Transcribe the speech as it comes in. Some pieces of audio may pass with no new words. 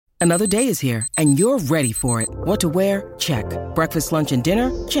Another day is here, and you're ready for it. What to wear? Check. Breakfast, lunch, and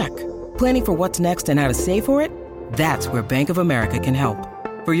dinner? Check. Planning for what's next and how to save for it? That's where Bank of America can help.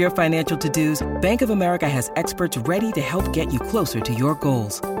 For your financial to-dos, Bank of America has experts ready to help get you closer to your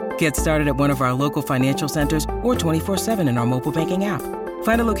goals. Get started at one of our local financial centers or 24/7 in our mobile banking app.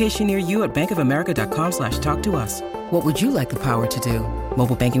 Find a location near you at bankofamerica.com/talktous. What would you like the power to do?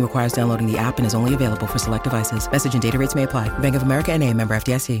 Mobile banking requires downloading the app and is only available for select devices. Message and data rates may apply. Bank of America N.A., member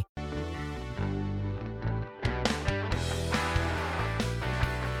FDIC.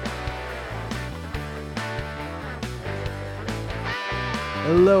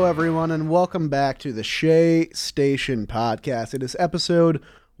 Hello, everyone, and welcome back to the Shea Station podcast. It is episode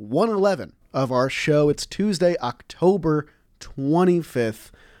 111 of our show. It's Tuesday, October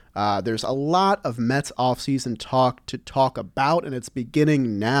 25th. There's a lot of Mets offseason talk to talk about, and it's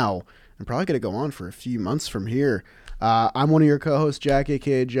beginning now. I'm probably going to go on for a few months from here. I'm one of your co-hosts, Jack,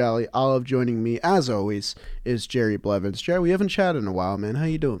 a.k.a. Jolly Olive. Joining me, as always, is Jerry Blevins. Jerry, we haven't chatted in a while, man. How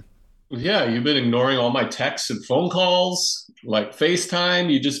you doing? Yeah, you've been ignoring all my texts and phone calls, like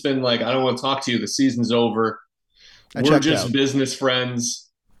FaceTime. You've just been like, I don't want to talk to you. The season's over. We're just business friends.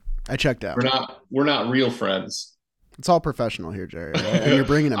 I checked out. We're not real friends. It's all professional here, Jerry. Right? And you're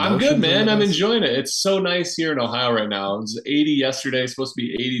bringing emotions. I'm good, man. I'm enjoying it. It's so nice here in Ohio right now. It was 80 yesterday. It's supposed to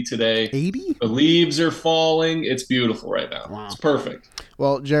be 80 today. 80? The leaves are falling. It's beautiful right now. Wow. It's perfect.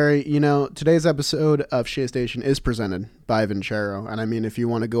 Well, Jerry, today's episode of Shea Station is presented by Vincero. And I mean, if you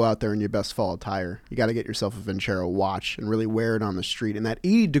want to go out there in your best fall attire, you got to get yourself a Vincero watch and really wear it on the street in that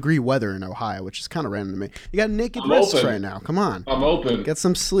 80-degree weather in Ohio, which is kind of random to me. You got naked wrists right now. Come on. I'm open. Get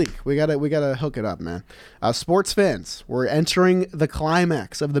some sleek. We gotta hook it up, man. Sports fans, we're entering the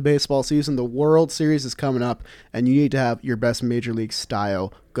climax of the baseball season. The World Series is coming up, and you need to have your best Major League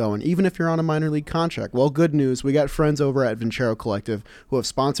style going, even if you're on a minor league contract. Well, good news. We got friends over at Vincero Collective who have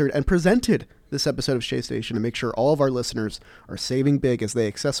sponsored and presented this episode of Shea Station to make sure all of our listeners are saving big as they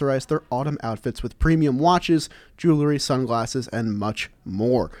accessorize their autumn outfits with premium watches, jewelry, sunglasses, and much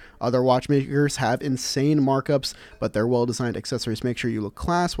more. Other watchmakers have insane markups, but their well-designed accessories make sure you look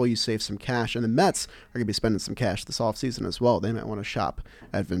class while you save some cash. And the Mets are going to be spending some cash this offseason as well. They might want to shop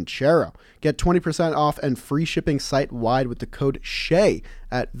at Vincero. Get 20% off and free shipping site-wide with the code SHEA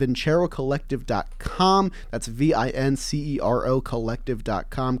at VinceroCollective.com. That's VINCERO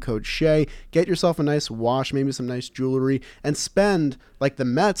Collective.com, code SHEA. Get yourself a nice watch, maybe some nice jewelry, and spend like the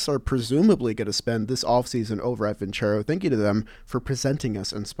Mets are presumably going to spend this offseason over at Vincero. Thank you to them for presenting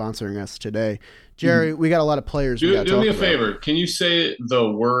us and sponsoring us today. Jerry, we got a lot of players. Do me a favor. Can you say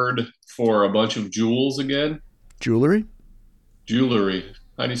the word for a bunch of jewels again? Jewelry? Jewelry.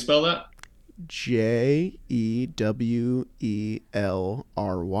 How do you spell that? Jewelry. Jewelry.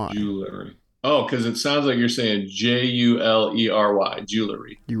 Oh, because it sounds like you're saying Julery.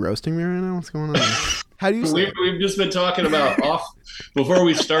 Jewelry. You roasting me right now? What's going on? How do you say it? We've just been talking about before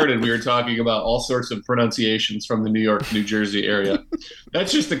we started, we were talking about all sorts of pronunciations from the New York, New Jersey area.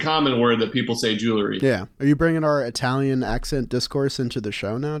 That's just a common word that people say jewelry. Yeah. Are you bringing our Italian accent discourse into the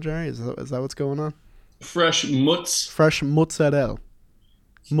show now, Jerry? Is that what's going on? Fresh mozzarella.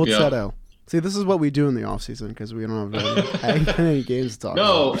 Mozzarella. Yeah. See, this is what we do in the offseason because we don't have any games to talk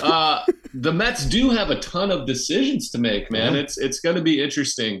about. No, the Mets do have a ton of decisions to make, man. Yeah. It's going to be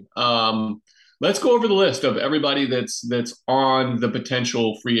interesting. Let's go over the list of everybody that's on the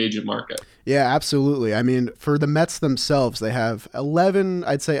potential free agent market. Yeah, absolutely. I mean, for the Mets themselves, they have 11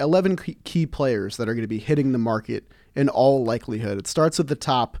 key players that are going to be hitting the market in all likelihood. It starts at the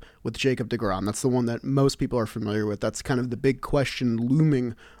top with Jacob deGrom. That's the one that most people are familiar with. That's kind of the big question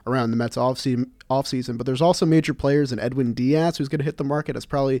looming around the Mets offseason. But there's also major players in Edwin Diaz, who's going to hit the market as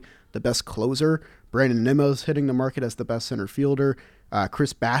probably the best closer. Brandon Nimmo's hitting the market as the best center fielder.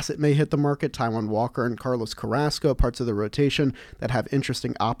 Chris Bassett may hit the market. Taijuan Walker and Carlos Carrasco, parts of the rotation that have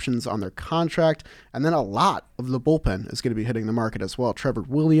interesting options on their contract. And then a lot of the bullpen is going to be hitting the market as well. Trevor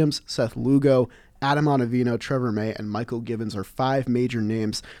Williams, Seth Lugo, Adam Ottavino, Trevor May, and Michael Givens are five major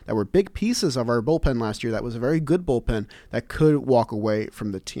names that were big pieces of our bullpen last year. That was a very good bullpen that could walk away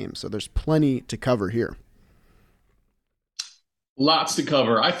from the team. So there's plenty to cover here. Lots to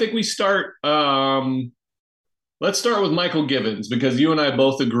cover. I think we start let's start with Michael Givens, because you and I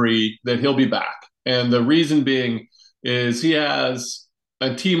both agree that he'll be back. And the reason being is he has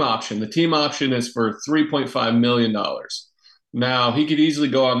a team option. The team option is for $3.5 million. Now, he could easily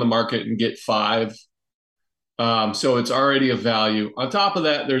go on the market and get $5 million. So it's already a value. On top of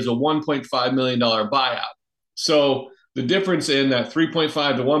that, there's a $1.5 million buyout. So the difference in that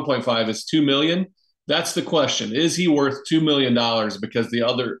 3.5 to 1.5 is $2 million. That's the question. Is he worth $2 million? Because the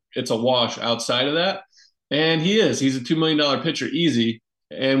other, it's a wash outside of that. And he is. He's a $2 million pitcher easy.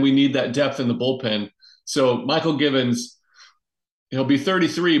 and we need that depth in the bullpen. So Michael Givens, he'll be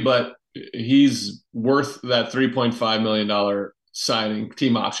 33, but he's worth that $3.5 million signing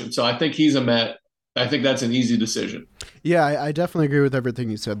team option. So I think he's a Met. I think that's an easy decision. Yeah, I definitely agree with everything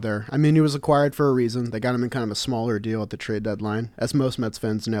you said there. I mean, he was acquired for a reason. They got him in kind of a smaller deal at the trade deadline. As most Mets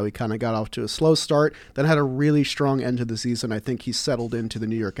fans know, he kind of got off to a slow start, then had a really strong end to the season. I think he settled into the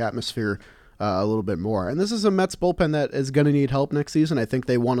New York atmosphere a little bit more. And this is a Mets bullpen that is going to need help next season. I think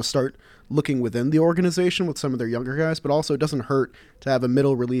they want to start looking within the organization with some of their younger guys, but also it doesn't hurt to have a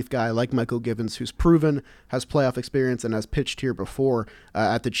middle relief guy like Michael Givens, who's proven, has playoff experience, and has pitched here before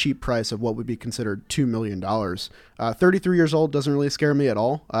at the cheap price of what would be considered $2 million. 33 years old doesn't really scare me at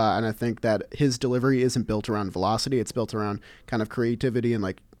all, and I think that his delivery isn't built around velocity. It's built around kind of creativity and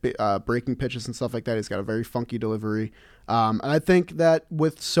like breaking pitches and stuff like that. He's got a very funky delivery. And I think that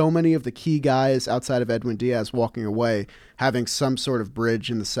with so many of the key guys outside of Edwin Diaz walking away, having some sort of bridge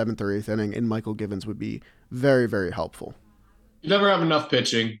in the seventh or eighth inning in Michael Givens would be very, very helpful. You never have enough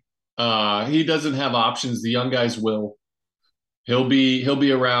pitching. He doesn't have options. The young guys will. He'll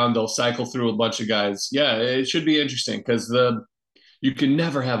be around. They'll cycle through a bunch of guys. Yeah, it should be interesting because you can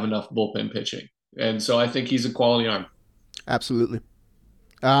never have enough bullpen pitching, and so I think he's a quality arm. Absolutely.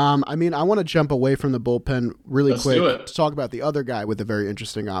 I mean, I want to jump away from the bullpen really Let's do quick it. to talk about the other guy with a very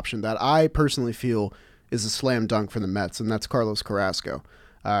interesting option that I personally feel is a slam dunk for the Mets, and that's Carlos Carrasco.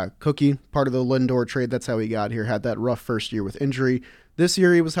 Cookie, part of the Lindor trade, that's how he got here, had that rough first year with injury. This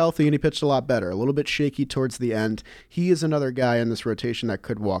year he was healthy and he pitched a lot better, a little bit shaky towards the end. He is another guy in this rotation that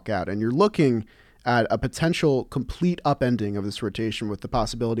could walk out, and you're looking at a potential complete upending of this rotation with the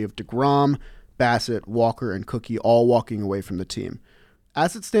possibility of DeGrom, Bassett, Walker, and Cookie all walking away from the team.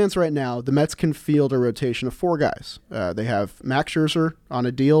 As it stands right now, the Mets can field a rotation of four guys. They have Max Scherzer on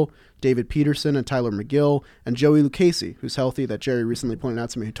a deal, David Peterson and Tyler McGill, and Joey Lucchesi, who's healthy, that Jerry recently pointed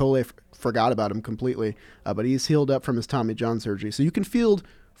out to me. He totally forgot about him completely, but he's healed up from his Tommy John surgery. So you can field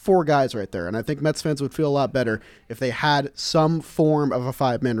four guys right there, and I think Mets fans would feel a lot better if they had some form of a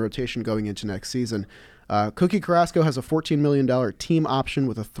five-man rotation going into next season. Cookie Carrasco has a $14 million team option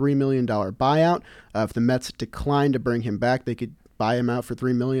with a $3 million buyout. If the Mets decline to bring him back, they could buy him out for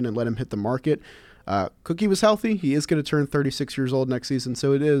 $3 million and let him hit the market. Cookie was healthy. He is going to turn 36 years old next season,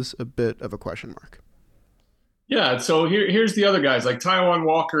 so it is a bit of a question mark. Yeah. So here's the other guys. Like Taiwan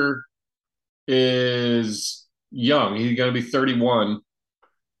Walker is young. He's going to be 31.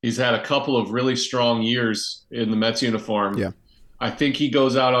 He's had a couple of really strong years in the Mets uniform. Yeah, I think he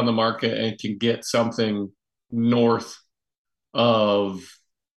goes out on the market and can get something north of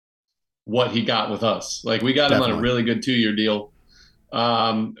what he got with us. Like we got him on a definitely. really good 2-year deal.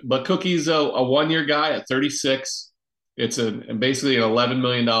 But Cookie's a 1-year guy at 36. It's basically an $11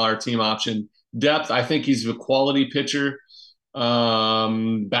 million team option. Depth, I think he's a quality pitcher,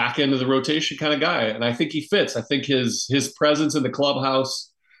 back end of the rotation kind of guy. And I think he fits. I think his presence in the clubhouse,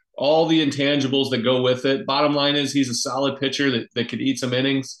 all the intangibles that go with it. Bottom line is he's a solid pitcher that could eat some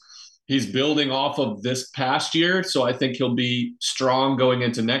innings. He's building off of this past year, so I think he'll be strong going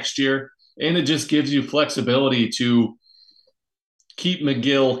into next year. And it just gives you flexibility to keep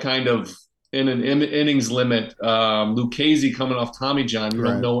McGill kind of in an innings limit. Lucchesi coming off Tommy John, you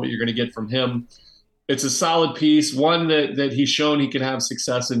don't Right. know what you're going to get from him. It's a solid piece, one that he's shown he can have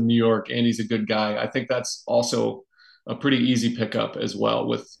success in New York, and he's a good guy. I think that's also a pretty easy pickup as well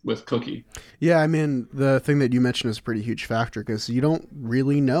with Cookie. Yeah, I mean, the thing that you mentioned is a pretty huge factor because you don't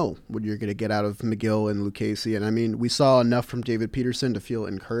really know what you're going to get out of McGill and Lucchesi. And I mean, we saw enough from David Peterson to feel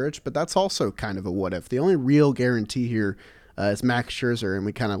encouraged, but that's also kind of a what if. The only real guarantee here is Max Scherzer, and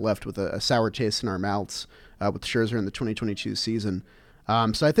we kind of left with a sour taste in our mouths with Scherzer in the 2022 season.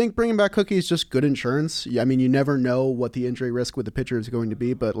 So I think bringing back Cookie is just good insurance. I mean, you never know what the injury risk with the pitcher is going to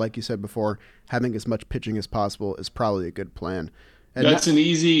be, but like you said before, having as much pitching as possible is probably a good plan. And That's an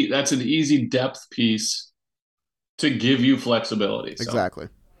easy depth piece to give you flexibility. So exactly.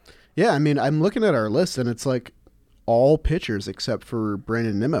 Yeah, I mean, I'm looking at our list, and it's like all pitchers except for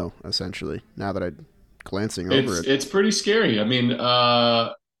Brandon Nimmo, essentially. Now that I'm glancing over it, it's pretty scary. I mean,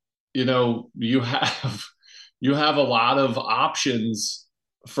 you have you have a lot of options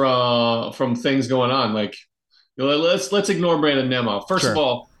from things going on. Like, let's ignore Brandon Nimmo. First of sure.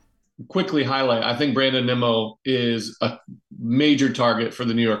 all, quickly highlight. I think Brandon Nimmo is a major target for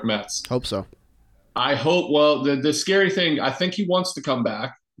the New York Mets. Hope so. I hope. Well, the scary thing, I think he wants to come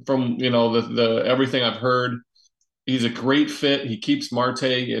back from the everything I've heard. He's a great fit. He keeps Marte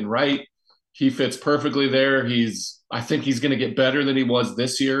in right. He fits perfectly there. I think he's going to get better than he was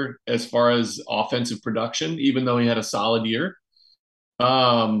this year as far as offensive production, even though he had a solid year.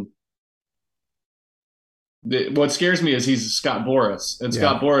 Um, what scares me is he's Scott Boras, and Yeah.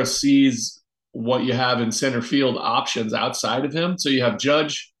 Scott Boras sees what you have in center field options outside of him. So you have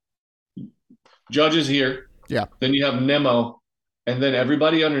Judge. Judge is here. Yeah. Then you have Nemo, and then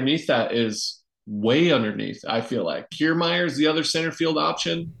everybody underneath that is way underneath. I feel like Kiermaier's the other center field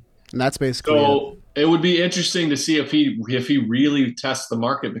option. And that's basically it. So it would be interesting to see if he really tests the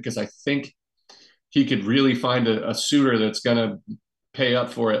market, because I think he could really find a suitor that's going to pay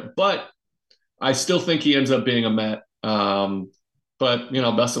up for it. But I still think he ends up being a Met. But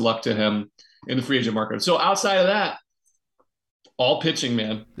best of luck to him in the free agent market. So outside of that, all pitching,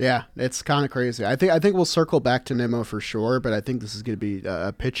 man. Yeah, it's kind of crazy. I think we'll circle back to Nemo for sure, but I think this is going to be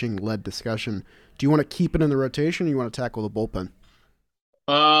a pitching led discussion. Do you want to keep it in the rotation, or you want to tackle the bullpen?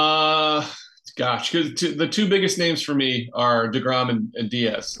 Gosh, because the two biggest names for me are DeGrom and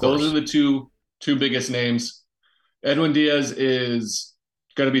Diaz. Those are the two biggest names. Edwin Diaz is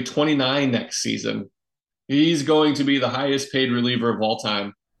going to be 29 next season. He's going to be the highest paid reliever of all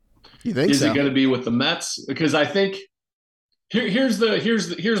time. You think is so? He going to be with the Mets? Because I think here's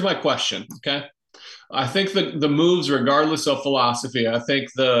my question. Okay, I think the moves, regardless of philosophy, I think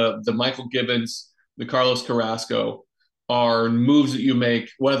the Michael Gibbons, the Carlos Carrasco, are moves that you make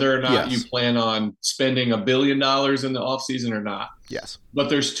whether or not you plan on spending $1 billion in the offseason or not. Yes. But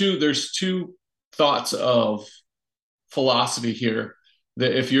there's two thoughts of philosophy here,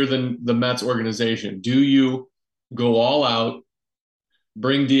 that if you're the Mets organization, do you go all out,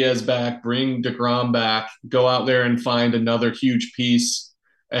 bring Diaz back, bring DeGrom back, go out there and find another huge piece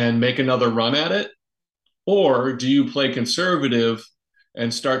and make another run at it? Or do you play conservative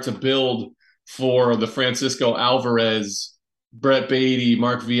and start to build for the Francisco Alvarez, Brett Beatty,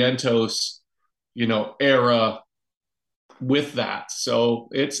 Mark Vientos, era with that? So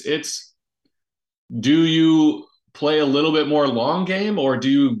it's do you play a little bit more long game, or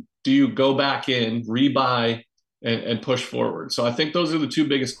do you go back in, rebuy, and push forward? So I think those are the two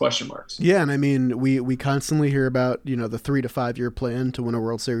biggest question marks. Yeah, and I mean, we constantly hear about, the 3 to 5 year plan to win a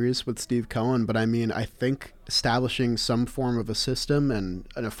World Series with Steve Cohen, but I mean, I think establishing some form of a system, and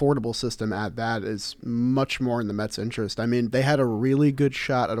an affordable system at that, is much more in the Mets' interest. I mean, they had a really good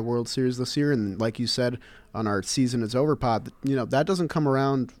shot at a World Series this year, and like you said on our Season is Over pod, that doesn't come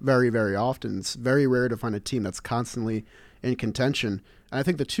around very, very often. It's very rare to find a team that's constantly in contention. And I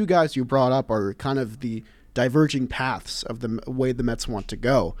think the two guys you brought up are kind of the diverging paths of the way the Mets want to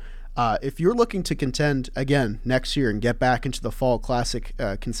go. If you're looking to contend again next year and get back into the Fall Classic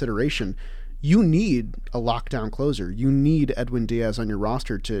consideration, you need a lockdown closer. You need Edwin Diaz on your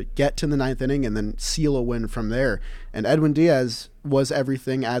roster to get to the ninth inning and then seal a win from there. And Edwin Diaz was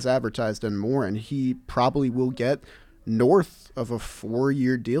everything as advertised and more, and he probably will get north of a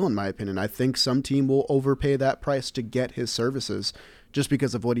 4-year deal, in my opinion. I think some team will overpay that price to get his services just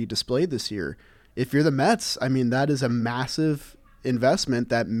because of what he displayed this year. If you're the Mets, I mean, that is a massive investment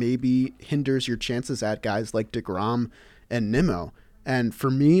that maybe hinders your chances at guys like DeGrom and Nimmo. And for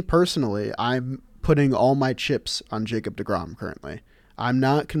me personally, I'm putting all my chips on Jacob DeGrom currently. I'm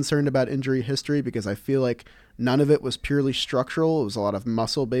not concerned about injury history because I feel like none of it was purely structural. It was a lot of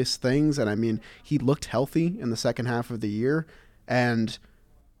muscle-based things. And I mean, he looked healthy in the second half of the year. And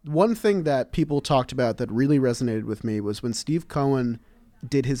one thing that people talked about that really resonated with me was when Steve Cohen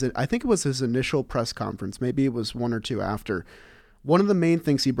did I think it was his initial press conference, maybe it was one or two after. One of the main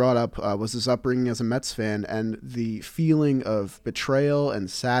things he brought up was his upbringing as a Mets fan and the feeling of betrayal and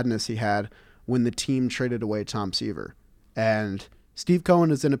sadness he had when the team traded away Tom Seaver. And Steve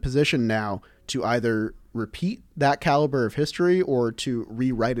Cohen is in a position now to either repeat that caliber of history or to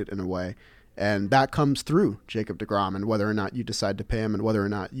rewrite it in a way. And that comes through Jacob DeGrom and whether or not you decide to pay him and whether or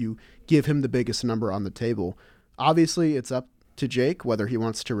not you give him the biggest number on the table. Obviously, it's up to Jake whether he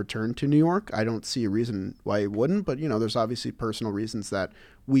wants to return to New York. I don't see a reason why he wouldn't, but there's obviously personal reasons that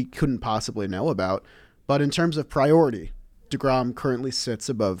we couldn't possibly know about. But in terms of priority, DeGrom currently sits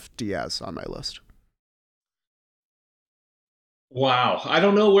above Diaz on my list. Wow, I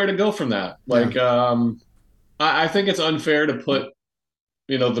don't know where to go from that. I think it's unfair to put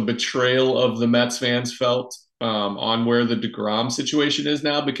the betrayal of the Mets fans felt on where the DeGrom situation is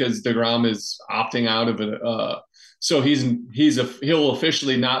now, because DeGrom is opting out of it. So he'll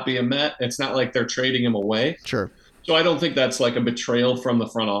officially not be a Met. It's not like they're trading him away. Sure. So I don't think that's like a betrayal from the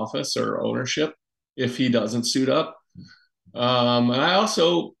front office or ownership if he doesn't suit up. And I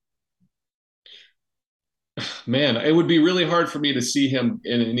also, man, it would be really hard for me to see him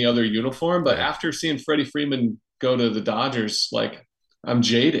in any other uniform. But after seeing Freddie Freeman go to the Dodgers, I'm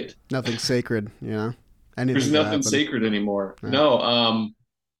jaded. Nothing sacred, There's nothing sacred anymore. Yeah. No.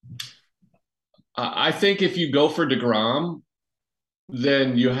 I think if you go for DeGrom,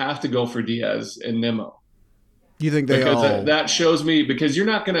 then you have to go for Diaz and Nimmo. You think they because all? that shows me because you're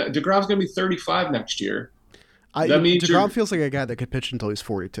not gonna DeGrom's gonna be 35 next year. That means you're. Degrom feels like a guy that could pitch until he's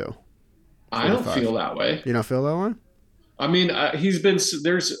 42, I don't 45. feel that way. You don't feel that way? I mean, he's been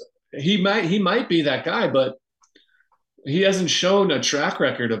there's he might be that guy, but he hasn't shown a track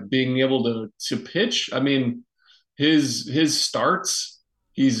record of being able to pitch. I mean, his starts.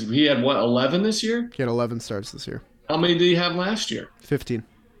 He had what 11 this year. He had 11 starts this year. How many did he have last year? 15.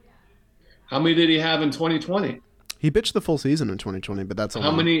 How many did he have in 2020? He pitched the full season in 2020, but that's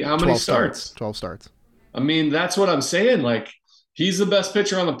only How many starts? 12 starts. I mean, that's what I'm saying. Like, he's the best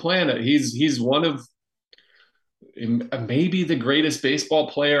pitcher on the planet. He's one of maybe the greatest baseball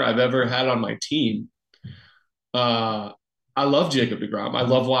player I've ever had on my team. I love Jacob DeGrom. I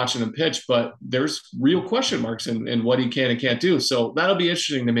love watching him pitch, but there's real question marks in what he can and can't do. So that'll be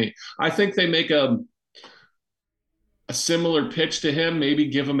interesting to me. I think they make a similar pitch to him, maybe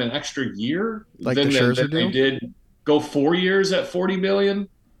give him an extra year Like than the Scherzer they deal? did. Go 4 years at 40 million.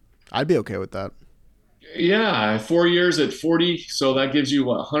 I'd be okay with that. Yeah, 4 years at 40. So that gives you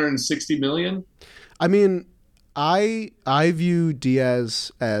what, 160 million? I mean, I view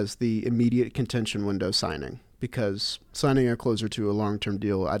Diaz as the immediate contention window signing because signing a closer to a long-term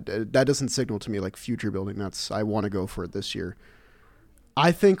deal, that doesn't signal to me like future building. I want to go for it this year.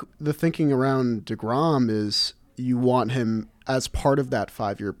 I think the thinking around DeGrom is you want him as part of that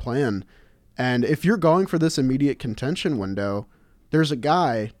 5-year plan. And if you're going for this immediate contention window, there's a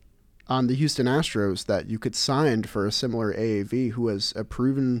guy on the Houston Astros that you could sign for a similar AAV who is a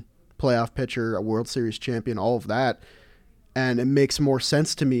proven playoff pitcher, a World Series champion, all of that. And it makes more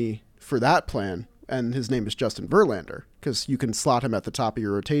sense to me for that plan. And his name is Justin Verlander because you can slot him at the top of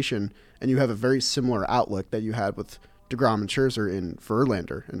your rotation and you have a very similar outlook that you had with DeGrom and Scherzer in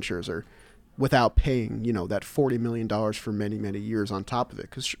Verlander and Scherzer without paying, that $40 million for many, many years on top of it.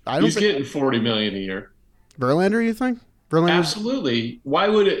 Because He's getting 40 million a year. Verlander, you think? Absolutely. Why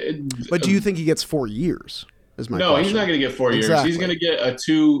would it? But do you think he gets 4 years? Is my No, question. he's not going to get 4 years. Exactly. He's going to get a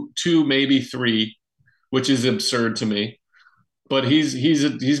two, maybe three, which is absurd to me. But he's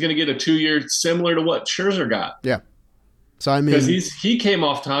going to get a 2 year similar to what Scherzer got. Yeah. So I mean, because he came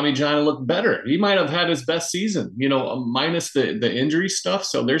off Tommy John and looked better. He might have had his best season, minus the injury stuff.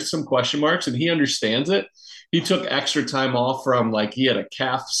 So there's some question marks, and he understands it. He took extra time off from he had a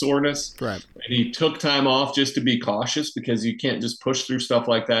calf soreness, right? And he took time off just to be cautious because you can't just push through stuff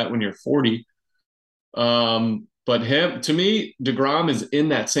like that when you're 40. But to me, DeGrom is in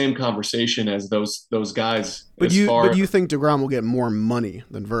that same conversation as those guys. But you think DeGrom will get more money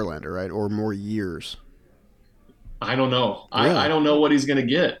than Verlander, right, or more years? I don't know. Really? I don't know what he's going to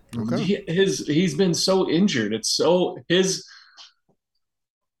get. Okay. He's been so injured.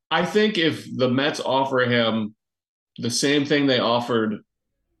 I think if the Mets offer him the same thing they offered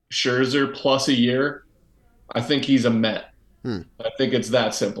Scherzer plus a year, I think he's a Met. I think it's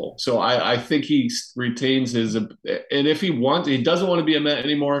that simple. So I think he retains his, and if he doesn't want to be a Met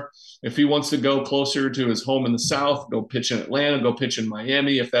anymore. If he wants to go closer to his home in the South, go pitch in Atlanta, go pitch in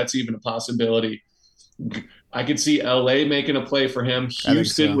Miami, if that's even a possibility. I could see LA making a play for him.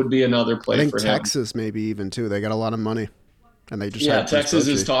 Houston would be another play for him. I think Texas maybe even too. They got a lot of money. And they just Texas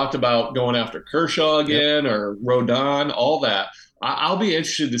has talked about going after Kershaw again or Rodon, all that. I'll be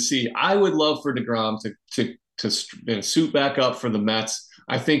interested to see. I would love for DeGrom to suit back up for the Mets.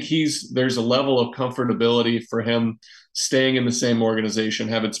 I think there's a level of comfortability for him staying in the same organization,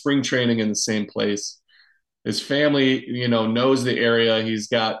 having spring training in the same place. His family, knows the area. He's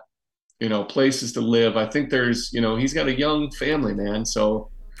got, places to live. I think he's got a young family, man. So,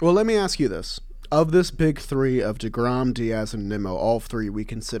 well, let me ask you this. Of this big three of DeGrom, Diaz, and Nimmo, all three we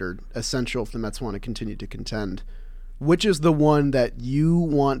considered essential if the Mets want to continue to contend. Which is the one that you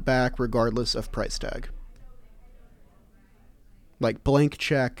want back regardless of price tag? Like blank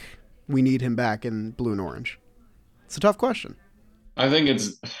check, we need him back in blue and orange. It's a tough question. I think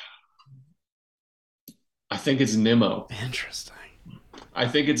it's Nimmo. Interesting. I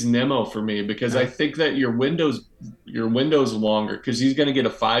think it's Nimmo for me because I think that your window's longer because he's going to get a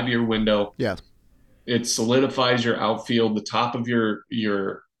 5-year window. Yeah. It solidifies your outfield, the top of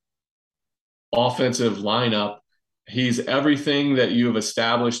your offensive lineup. He's everything that you have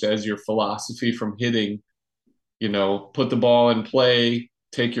established as your philosophy from hitting. Put the ball in play,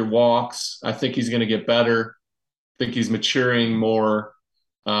 take your walks. I think he's going to get better. I think he's maturing more.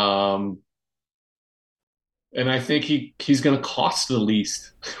 And I think he's going to cost the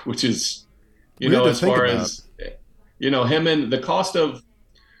least, which is, as far as, him and the cost of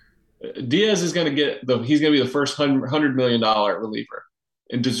Diaz is going to he's going to be the first $100 million reliever,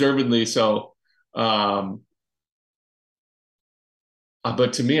 and deservedly so.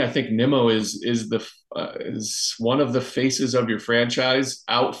 But to me, I think Nimmo is one of the faces of your franchise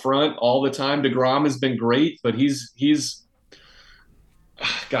out front all the time. DeGrom has been great, but he's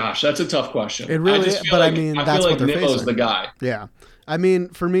gosh, that's a tough question. It really, but I mean, I feel that's what like they're Nimmo's facing. the guy. Yeah. I mean,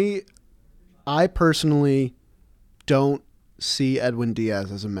 for me, I personally don't see Edwin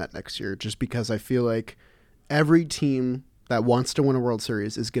Diaz as a Met next year just because I feel like every team that wants to win a World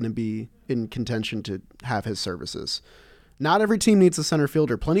Series is going to be in contention to have his services. Not every team needs a center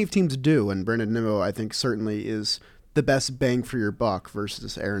fielder. Plenty of teams do, and Brandon Nimmo, I think, certainly is the best bang for your buck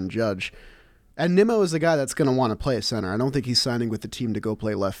versus Aaron Judge. And Nimmo is the guy that's going to want to play center. I don't think he's signing with the team to go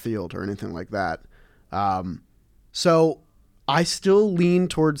play left field or anything like that. So I still lean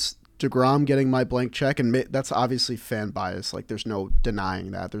towards DeGrom getting my blank check, and that's obviously fan bias. Like, there's no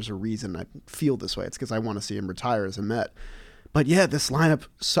denying that. There's a reason I feel this way. It's because I want to see him retire as a Met. But yeah, this lineup.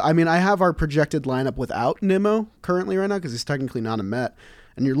 So I mean, I have our projected lineup without Nimmo currently right now because he's technically not a Met.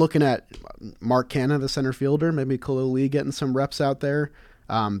 And you're looking at Mark Canha, the center fielder, maybe Khalil Lee getting some reps out there.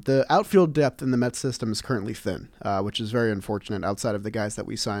 The outfield depth in the Met system is currently thin, which is very unfortunate outside of the guys that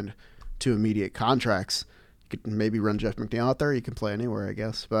we signed to immediate contracts. You could maybe run Jeff McNeil out there. He can play anywhere, I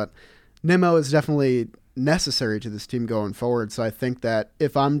guess. But Nimmo is definitely necessary to this team going forward. So I think that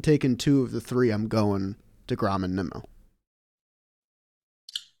if I'm taking two of the three, I'm going DeGrom and Nimmo.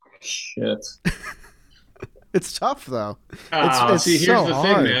 Shit. It's tough, though. See, here's so the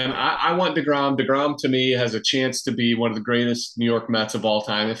hard. thing, man. I want DeGrom. DeGrom, to me, has a chance to be one of the greatest New York Mets of all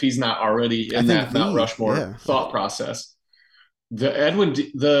time, if he's not already in that Mount Rushmore thought process. The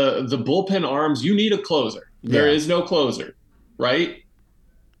bullpen arms, you need a closer. There is no closer, right?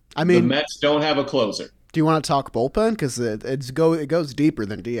 I mean, the Mets don't have a closer. Do you want to talk bullpen? Because it goes deeper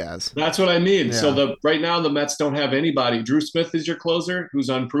than Diaz. That's what I mean. Yeah. So right now the Mets don't have anybody. Drew Smith is your closer, who's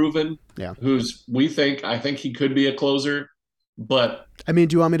unproven. Yeah. I think he could be a closer, but I mean,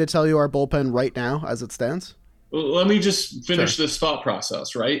 do you want me to tell you our bullpen right now as it stands? Let me just finish this thought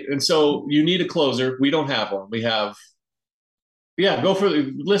process, right? And so you need a closer. We don't have one. We have. Yeah,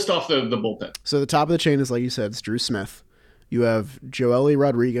 list off the bullpen. So the top of the chain is, like you said, it's Drew Smith. You have Joely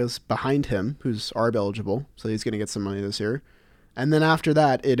Rodriguez behind him, who's ARB eligible, so he's going to get some money this year. And then after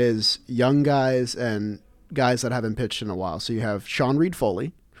that, it is young guys and guys that haven't pitched in a while. So you have Sean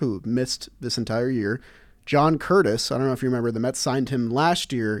Reed-Foley, who missed this entire year. John Curtis, I don't know if you remember, the Mets signed him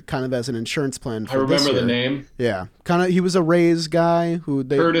last year kind of as an insurance plan for this year. I remember the name. Yeah. He was a Rays guy.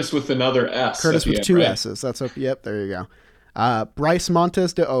 Curtis with another S. Curtis with two S's. Yep, there you go. Bryce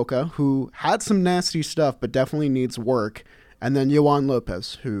Montes de Oca, who had some nasty stuff but definitely needs work. And then Yohan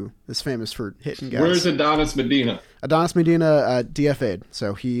Lopez, who is famous for hitting guys. Where's Adonis Medina? Adonis Medina DFA'd,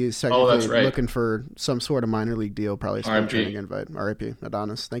 so he's technically looking for some sort of minor league deal, probably spring training invite. RIP,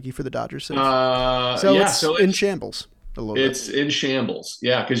 Adonis. Thank you for the Dodgers save. It's in shambles a little bit. It's in shambles,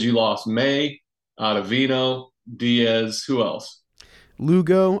 yeah, because you lost May, Ottavino, Diaz. Who else?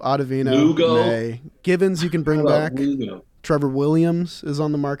 Lugo, Ottavino, May. Givens you can bring back. Lugo? Trevor Williams is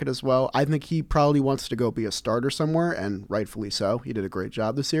on the market as well. I think he probably wants to go be a starter somewhere, and rightfully so. He did a great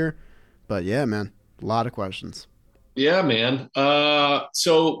job this year. But yeah, man, a lot of questions. Yeah, man.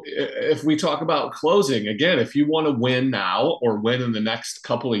 So if we talk about closing, again, if you want to win now or win in the next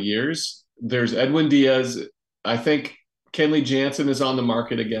couple of years, there's Edwin Diaz. I think Kenley Jansen is on the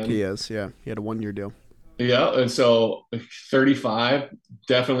market again. He is, yeah. He had a 1-year deal. Yeah, and so 35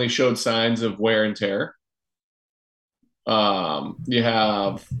 definitely showed signs of wear and tear. You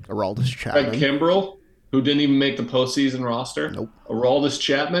have Aroldis Chapman. Craig Kimbrell, who didn't even make the postseason roster. Nope. Aroldis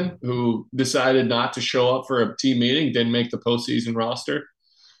Chapman, who decided not to show up for a team meeting, didn't make the postseason roster.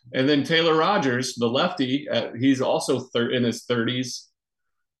 And then Taylor Rogers, the lefty, he's also in his 30s,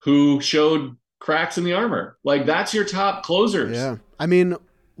 who showed cracks in the armor. Like, that's your top closers. Yeah. I mean,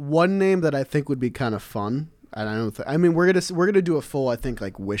 one name that I think would be kind of fun, and we're gonna do a full, I think,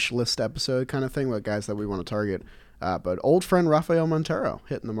 like wish list episode kind of thing with guys that we want to target. But old friend Rafael Montero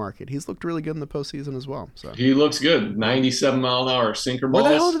hitting the market. He's looked really good in the postseason as well. So he looks good. 97-mile-an-hour sinker balls.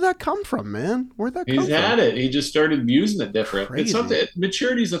 Where the hell did that come from, man? Where'd that come from? He's had it. He just started using it different. Crazy. It's something.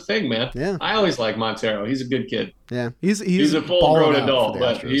 Maturity's a thing, man. Yeah. I always like Montero. He's a good kid. Yeah. He's a full-grown adult,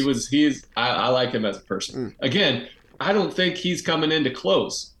 but Astros. I like him as a person. Again, I don't think he's coming in to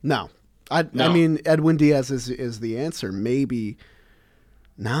close. No. I mean, Edwin Diaz is the answer. Maybe.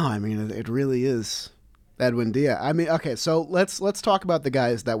 No, I mean, it really is Edwin Diaz. I mean, okay, so let's talk about the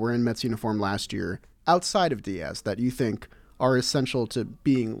guys that were in Mets uniform last year outside of Diaz that you think are essential to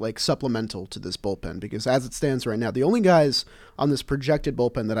being like supplemental to this bullpen, because as it stands right now, the only guys on this projected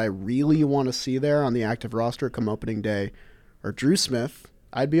bullpen that I really want to see there on the active roster come opening day are Drew Smith.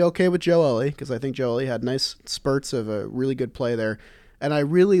 I'd be okay with Joely because I think Joely had nice spurts of a really good play there. And I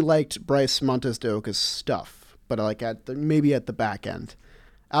really liked Bryce Montes de Oca's stuff, but like maybe at the back end.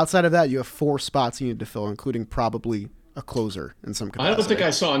 Outside of that, you have 4 spots you need to fill, including probably a closer in some capacity. I don't think I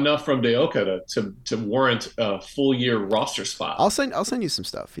saw enough from De Oca to warrant a full year roster spot. I'll send you some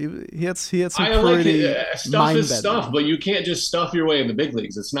stuff. He had some stuff is stuff, but you can't just stuff your way in the big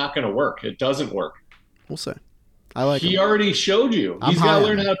leagues. It's not going to work. It doesn't work. We'll see. I like him. He already showed you. He's got to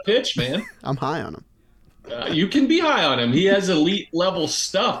learn how to pitch, man. I'm high on him. You can be high on him. He has elite level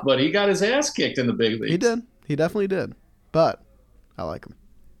stuff, but he got his ass kicked in the big leagues. He did. He definitely did. But I like him.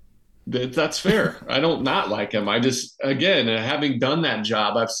 That's fair. I don't not like him. I just, again, having done that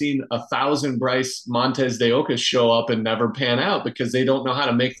job, I've seen 1,000 Bryce Montes de Oca show up and never pan out because they don't know how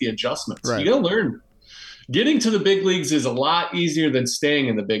to make the adjustments. Right. You got to learn. Getting to the big leagues is a lot easier than staying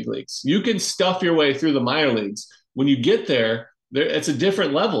in the big leagues. You can stuff your way through the minor leagues. When you get there, it's a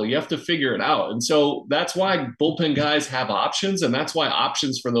different level. You have to figure it out. And so that's why bullpen guys have options, and that's why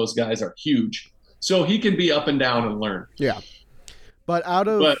options for those guys are huge. So he can be up and down and learn. Yeah. But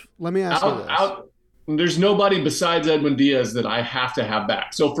let me ask you this. There's nobody besides Edwin Diaz that I have to have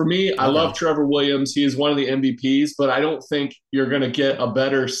back. So for me, I love Trevor Williams. He is one of the MVPs, but I don't think you're going to get a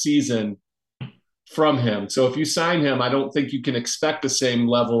better season from him. So if you sign him, I don't think you can expect the same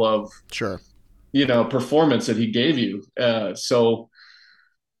level of performance that he gave you. So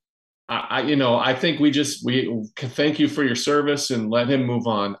I think we thank you for your service and let him move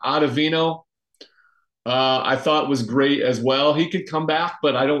on. Ottavino, I thought was great as well. He could come back,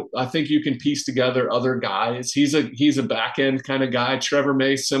 but I think you can piece together other guys. He's a back end kind of guy. Trevor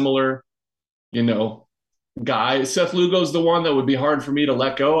May, similar, guy. Seth Lugo's the one that would be hard for me to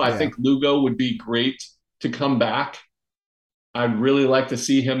let go. I think Lugo would be great to come back. I'd really like to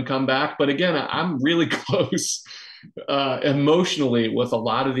see him come back. But again, I'm really close emotionally with a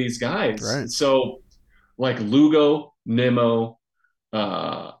lot of these guys. Right. So like Lugo, Nimmo,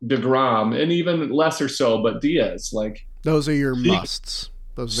 DeGrom, and even lesser so, but Diaz, like those are your musts.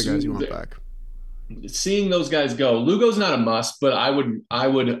 Those are the guys you want back. Seeing those guys go, Lugo's not a must, but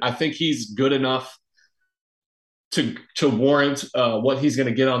I think he's good enough to warrant what he's going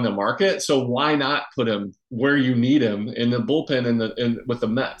to get on the market. So why not put him where you need him in the bullpen with the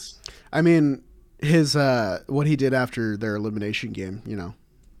Mets? I mean, his what he did after their elimination game,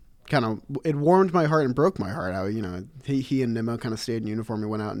 kind of it warmed my heart and broke my heart. How he and Nimmo kind of stayed in uniform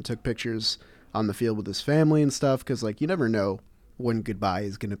and went out and took pictures on the field with his family and stuff because you never know when goodbye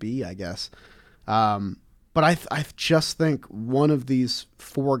is going to be, I guess. But I just think one of these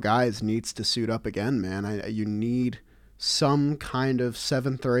 4 guys needs to suit up again, man. You need some kind of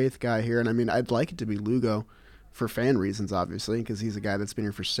 7th or 8th guy here, and I mean I'd like it to be Lugo for fan reasons, obviously, because he's a guy that's been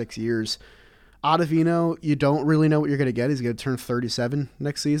here for 6 years. Ottavino, you don't really know what you're going to get. He's going to turn 37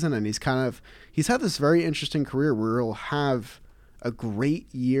 next season, and he's had this very interesting career where he'll have a great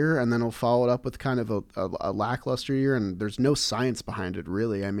year, and then he'll follow it up with kind of a lackluster year, and there's no science behind it,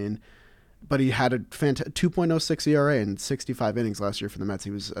 really. I mean, but he had a 2.06 ERA in 65 innings last year for the Mets.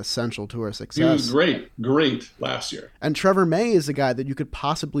 He was essential to our success. He was great last year. And Trevor May is a guy that you could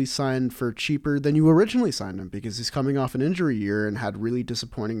possibly sign for cheaper than you originally signed him because he's coming off an injury year and had really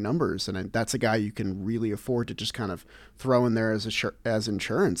disappointing numbers. And that's a guy you can really afford to just kind of throw in there as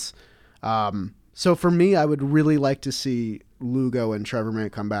insurance. So for me, I would really like to see Lugo and Trevor May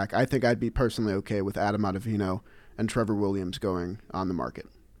come back. I think I'd be personally okay with Adam Ottavino and Trevor Williams going on the market.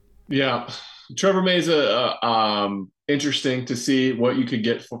 Yeah, Trevor May's interesting to see what you could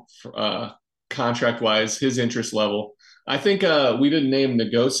get for contract-wise, his interest level. I think we didn't name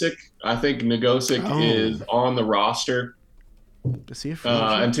Nogosek. I think Nogosek is on the roster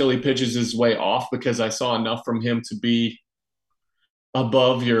until he pitches his way off because I saw enough from him to be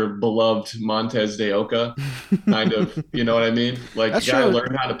above your beloved Montes de Oca, kind of, you know what I mean? Like, you got to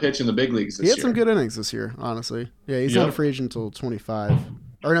learn how to pitch in the big leagues this year. He had some good innings this year, honestly. Yeah, he's not a free agent until 25.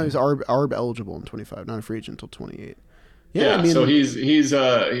 Or no, he's ARB eligible in 25, not a free agent until 28. Yeah, I mean, so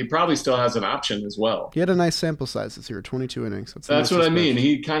he probably still has an option as well. He had a nice sample size this year, 22 innings. That's what I mean.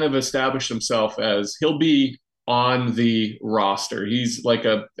 He kind of established himself as he'll be on the roster. He's like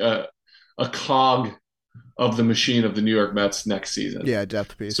a cog of the machine of the New York Mets next season. Yeah,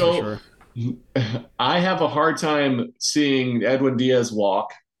 depth piece for sure. I have a hard time seeing Edwin Diaz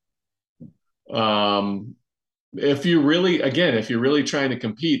walk. If you're really trying to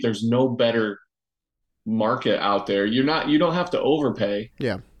compete, there's no better market out there. You don't have to overpay.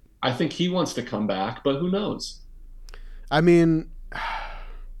 Yeah. I think he wants to come back, but who knows? I mean,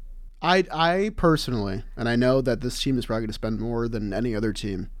 I personally, and I know that this team is probably going to spend more than any other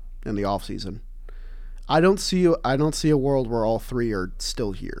team in the offseason. I don't see a world where all 3 are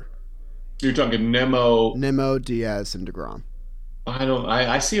still here. You're talking Nimmo, Diaz, and DeGrom.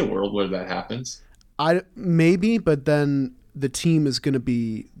 I see a world where that happens. I maybe, but then the team is going to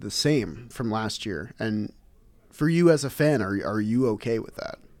be the same from last year. And for you as a fan, are you okay with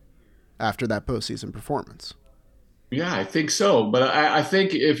that after that postseason performance? Yeah, I think so. But I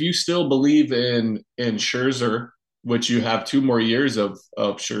think if you still believe in Scherzer, which you have 2 more years of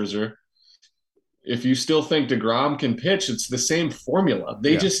Scherzer, if you still think DeGrom can pitch, it's the same formula.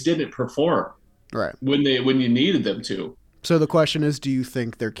 They Yeah. just didn't perform Right. when you needed them to. So the question is, do you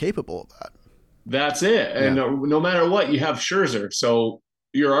think they're capable of that? That's it. And Yeah. no matter what, you have Scherzer. So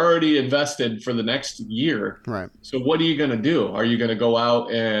you're already invested for the next year. Right. So what are you going to do? Are you going to go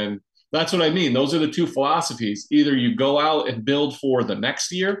out and that's what I mean. Those are the two philosophies. Either you go out and build for the next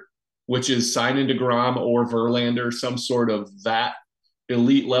year, which is signing DeGrom or Verlander, some sort of that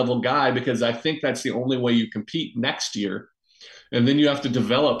elite level guy, because I think that's the only way you compete next year. And then you have to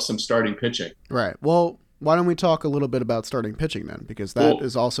develop some starting pitching. Right. Well, why don't we talk a little bit about starting pitching then? Because that Well,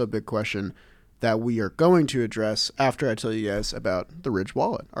 is also a big question that we are going to address after I tell you guys about the Ridge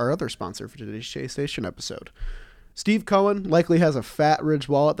Wallet, our other sponsor for today's Chase Station episode. Steve Cohen likely has a fat Ridge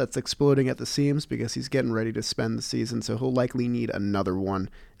wallet that's exploding at the seams because he's getting ready to spend the season, so he'll likely need another one,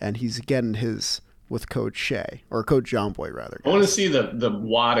 and he's getting his with Code Shay, or Code John Boy, rather, I want to guys. see the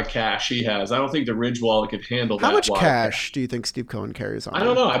wad of cash he has. I don't think the Ridge Wallet could handle How that much wad of cash. cash do you think Steve Cohen carries on I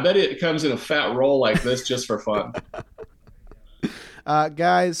don't him? know. I bet it comes in a fat roll like this just for fun.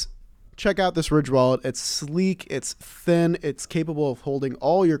 Guys, check out this Ridge wallet. It's sleek, it's thin, it's capable of holding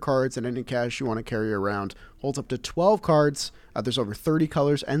all your cards and any cash you want to carry around. Holds up to 12 cards. There's over 30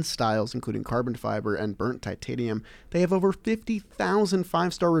 colors and styles, including carbon fiber and burnt titanium. They have over 50,000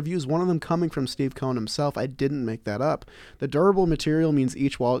 five-star reviews, one of them coming from Steve Cohen himself. I didn't make that up. The durable material means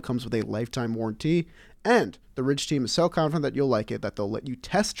each wallet comes with a lifetime warranty. And the Ridge team is so confident that you'll like it that they'll let you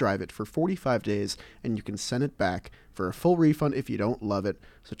test drive it for 45 days and you can send it back for a full refund if you don't love it.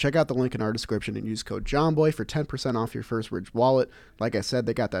 So check out the link in our description and use code JOHNBOY for 10% off your first Ridge wallet. Like I said,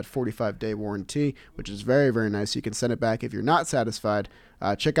 they got that 45-day warranty, which is very, very nice. You can send it back if you're not satisfied.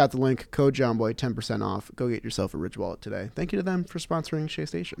 Check out the link, code JOHNBOY, 10% off. Go get yourself a Ridge wallet today. Thank you to them for sponsoring Shea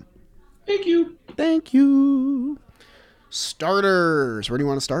Station. Thank you. Thank you. Starters. Where do you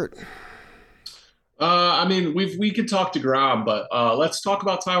want to start? I mean, we could talk to Grom, but let's talk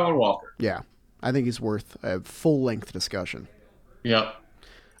about Taiwan Walker. Yeah, I think he's worth a full-length discussion. Yep.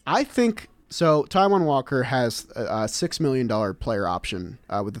 I think so. Taiwan Walker has a $6 million player option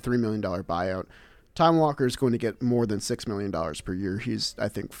with a $3 million buyout. Taiwan Walker is going to get more than $6 million per year. He's, I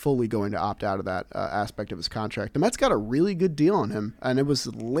think, fully going to opt out of that aspect of his contract. The Mets got a really good deal on him, and it was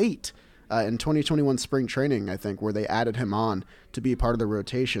late in 2021 spring training, I think, where they added him on to be part of the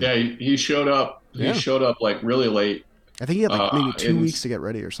rotation. Yeah, he showed up. Yeah. He showed up like really late. I think he had like maybe 2 in weeks to get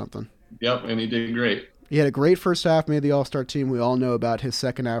ready or something. Yep, and he did great. He had a great first half, made the All-Star team. We all know about his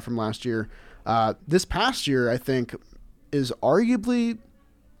second half from last year. This past year, I think, is arguably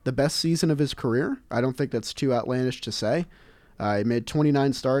the best season of his career. I don't think that's too outlandish to say. He made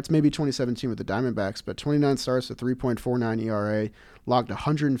 29 starts, maybe 2017 with the Diamondbacks, but 29 starts with 3.49 ERA, logged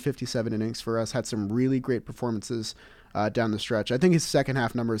 157 innings for us, had some really great performances down the stretch. I think his second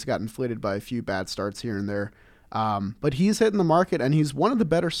half numbers got inflated by a few bad starts here and there. But he's hitting the market, and he's one of the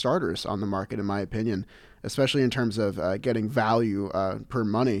better starters on the market, in my opinion, especially in terms of getting value per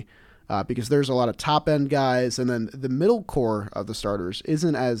money. Because there's a lot of top end guys, and then the middle core of the starters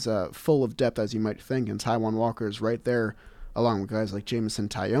isn't as full of depth as you might think. And Taiwan Walker is right there, along with guys like Jameson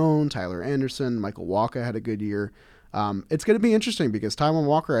Taillon, Tyler Anderson, Michael Wacha had a good year. It's going to be interesting because Taiwan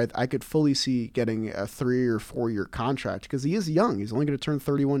Walker, I could fully see getting a 3 or 4 year contract because he is young. He's only going to turn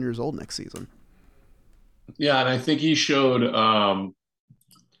 31 years old next season. Yeah, and I think he showed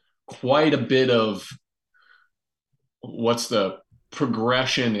quite a bit of what's the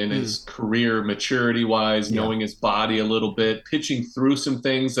progression in his career maturity wise, Yeah. knowing his body a little bit, pitching through some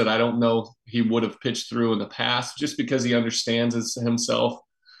things that I don't know he would have pitched through in the past just because he understands himself.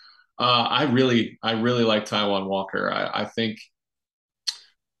 I really like Taiwan Walker. I think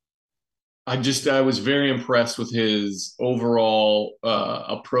I was very impressed with his overall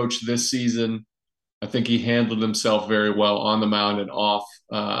approach this season. I think he handled himself very well on the mound and off.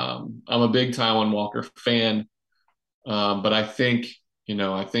 I'm a big Taiwan Walker fan, but I think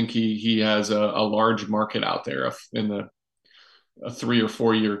he has a large market out there in a 3 or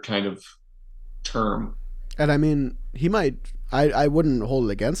 4 year kind of term. And I mean, he might. I wouldn't hold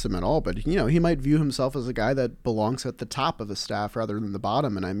it against him at all, but he might view himself as a guy that belongs at the top of the staff rather than the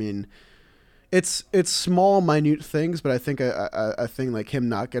bottom. And I mean, it's small, minute things, but I think a thing like him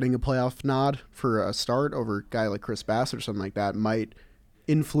not getting a playoff nod for a start over a guy like Chris Bassett or something like that might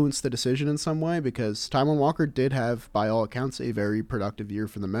influence the decision in some way, because Taijuan Walker did have, by all accounts, a very productive year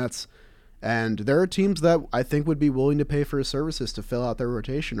for the Mets. And there are teams that I think would be willing to pay for his services to fill out their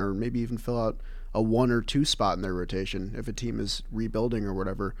rotation, or maybe even fill out a 1 or 2 spot in their rotation if a team is rebuilding or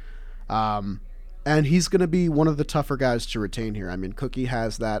whatever. And he's going to be one of the tougher guys to retain here. I mean, Cookie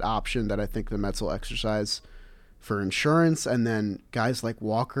has that option that I think the Mets will exercise for insurance, and then guys like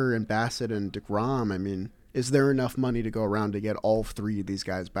Walker and Bassett and DeGrom. I mean, is there enough money to go around to get all 3 of these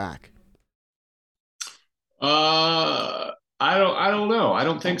guys back? I don't know. I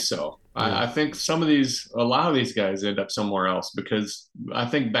don't think so. I think a lot of these guys end up somewhere else, because I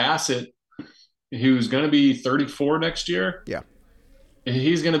think Bassett, who's going to be 34 next year, Yeah.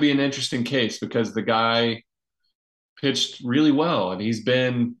 he's going to be an interesting case, because the guy pitched really well and he's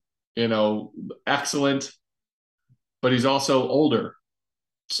been, excellent, but he's also older.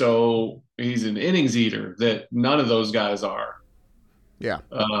 So he's an innings eater that none of those guys are. Yeah.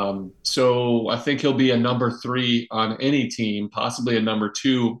 So I think he'll be a number 3 on any team, possibly a number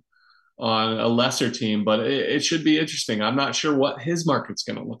 2 on a lesser team, but it should be interesting. I'm not sure what his market's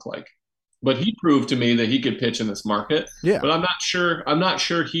going to look like, but he proved to me that he could pitch in this market. Yeah. But I'm not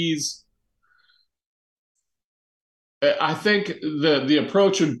sure he's. I think the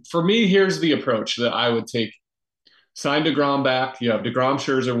approach for me, here's the approach that I would take. Sign DeGrom back. You have DeGrom,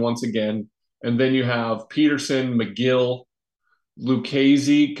 Scherzer once again, and then you have Peterson, McGill,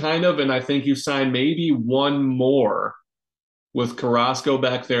 Lucchesi kind of, and I think you sign maybe one more with Carrasco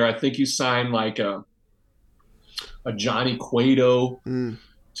back there. I think you sign like a Johnny Cueto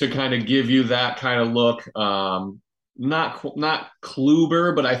to kind of give you that kind of look. Not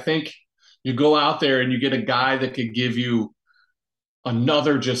Kluber, but I think you go out there and you get a guy that could give you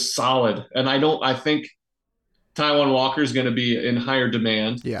another just solid. And I think Taijuan Walker is going to be in higher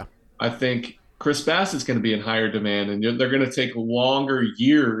demand. Yeah. I think Chris Bassett's going to be in higher demand, and they're going to take longer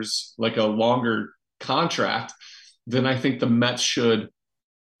years, like a longer contract, than I think the Mets should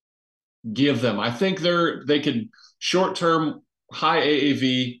give them. I think they could short-term, high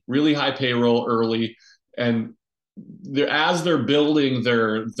AAV, really high payroll early, and as they're building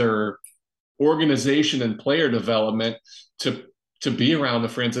their organization and player development to be around the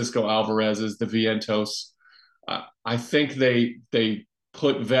Francisco Alvarez's, the Vientos. I think they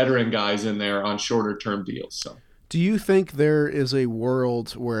put veteran guys in there on shorter term deals. So, do you think there is a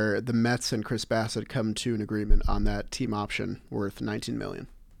world where the Mets and Chris Bassett come to an agreement on that team option worth $19 million,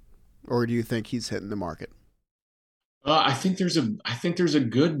 or do you think he's hitting the market? I think there's a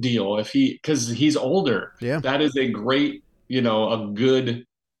good deal because he's older. Yeah, that is a great,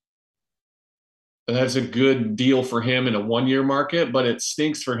 that's a good deal for him in a 1-year market, but it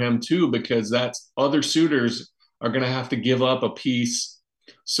stinks for him too, because that's other suitors are going to have to give up a piece.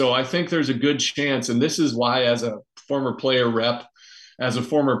 So I think there's a good chance. And this is why, as a former player rep, as a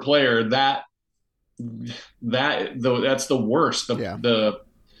former player, that's the worst. The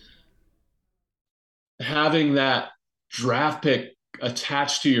having that draft pick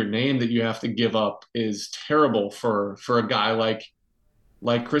attached to your name that you have to give up is terrible for a guy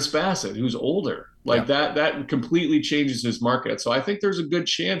like Chris Bassett, who's older. That completely changes his market. So I think there's a good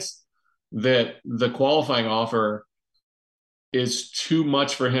chance that the qualifying offer is too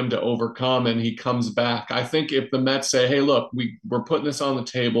much for him to overcome and he comes back. I think if the Mets say, hey, look, we're putting this on the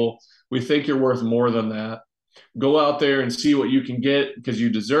table, we think you're worth more than that, go out there and see what you can get because you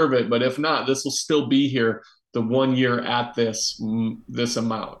deserve it. But if not, this will still be here the 1 year at this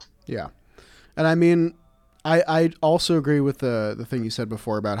amount. Yeah. And I mean, I also agree with the thing you said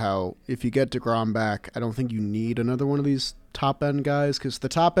before about how if you get DeGrom back, I don't think you need another one of these top-end guys, because the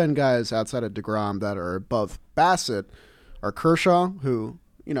top-end guys outside of DeGrom that are above Bassett are Kershaw, who,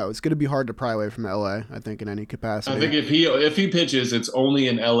 it's going to be hard to pry away from L.A., I think, in any capacity. I think if he pitches, it's only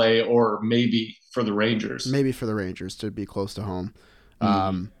in L.A. or maybe for the Rangers. Maybe for the Rangers to be close to home.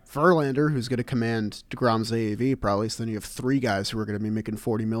 Verlander, who's going to command DeGrom's AAV probably, so then you have 3 guys who are going to be making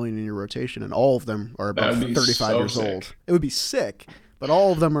 $40 million in your rotation, and all of them are about 35 years old. It would be sick, but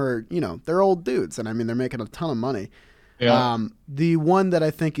all of them are, they're old dudes, and I mean, they're making a ton of money. Yeah. The one that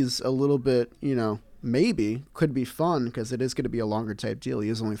I think is a little bit, maybe could be fun because it is going to be a longer type deal. He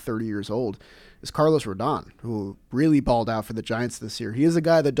is only 30 years old. Is Carlos Rodon, who really balled out for the Giants this year. He is a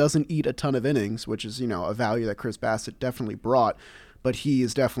guy that doesn't eat a ton of innings, which is, a value that Chris Bassett definitely brought. But he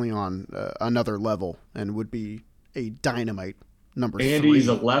is definitely on another level and would be a dynamite number 3. And he's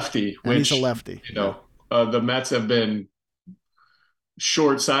a lefty. He's a lefty. The Mets have been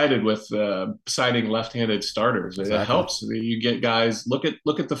short-sighted with signing left-handed starters. Exactly. It helps. You get guys. Look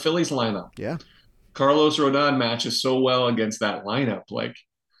at the Phillies lineup. Yeah. Carlos Rodon matches so well against that lineup.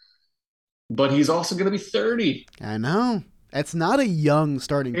 But he's also going to be 30. I know. It's not a young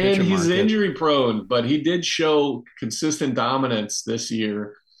starting And pitcher he's market. injury prone, but he did show consistent dominance this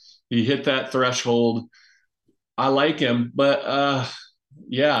year. He hit that threshold. I like him, but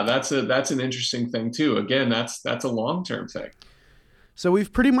yeah, that's an interesting thing too. Again, that's a long-term thing. So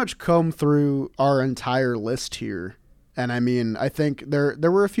we've pretty much combed through our entire list here. And I mean, I think there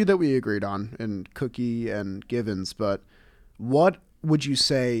were a few that we agreed on in Cookie and Givens, but what would you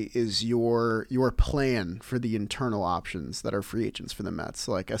say is your plan for the internal options that are free agents for the Mets?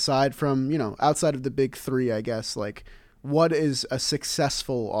 Like aside from, outside of the big three, I guess, like what is a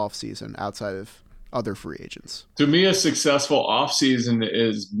successful offseason outside of other free agents? To me, a successful offseason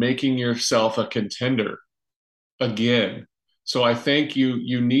is making yourself a contender again. So I think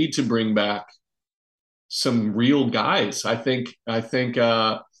you need to bring back some real guys. I think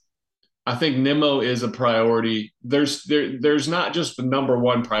Nimmo is a priority. There's not just the number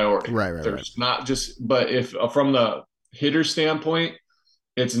one priority. Right. There's not just, but if from the hitter standpoint,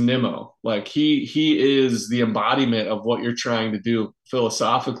 it's Nimmo. Like he is the embodiment of what you're trying to do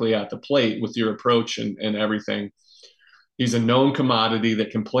philosophically at the plate with your approach and everything. He's a known commodity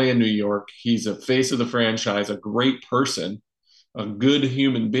that can play in New York. He's a face of the franchise, a great person, a good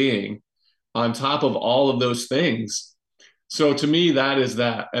human being. On top of all of those things, so to me, that is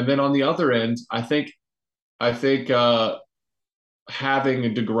that. And then on the other end, I think having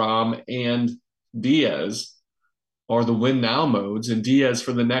DeGrom and Diaz are the win now modes, and Diaz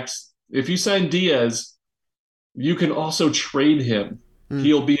for the next. If you sign Diaz, you can also trade him.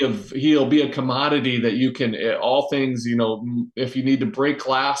 He'll be a commodity that you can all things. If you need to break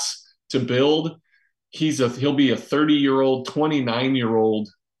glass to build, he'll be a 30-year-old, 29-year-old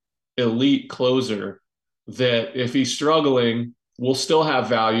elite closer that if he's struggling will still have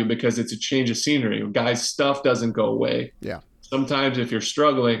value because it's a change of scenery. Guys, stuff doesn't go away. Yeah. Sometimes if you're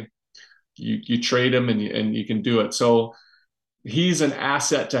struggling, you trade him and you can do it. So he's an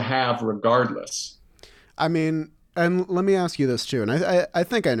asset to have regardless. I mean, and let me ask you this too, and I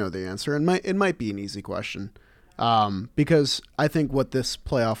think I know the answer, and it might be an easy question, because I think what this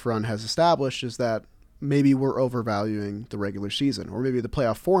playoff run has established is that maybe we're overvaluing the regular season, or maybe the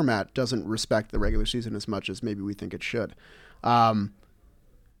playoff format doesn't respect the regular season as much as maybe we think it should.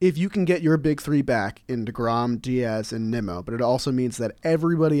 If you can get your big three back in DeGrom, Diaz, and Nimmo, but it also means that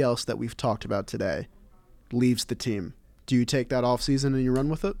everybody else that we've talked about today leaves the team, do you take that offseason and you run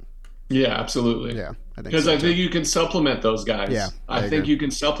with it? Yeah, absolutely. Yeah, because I think you can supplement those guys. Yeah, I think you can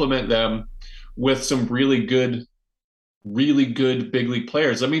supplement them with some really good big league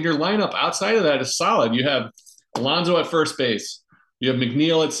players. I mean, your lineup outside of that is solid. You have Alonso at first base. You have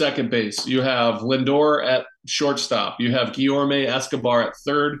McNeil at second base. You have Lindor at shortstop. You have Guillorme Escobar at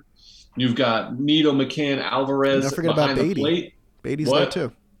third. You've got Nito, McCann, Alvarez don't forget behind about the plate. Beatty's there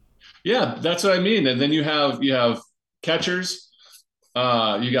too. Yeah, that's what I mean. And then you have catchers.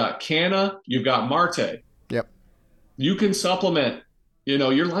 You got Canna. You've got Marte. Yep. You can supplement.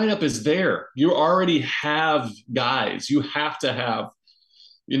 Your lineup is there. You already have guys. You have to have.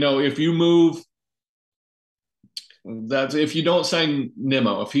 If you move, if you don't sign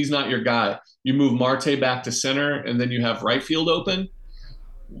Nimmo, if he's not your guy, you move Marte back to center, and then you have right field open.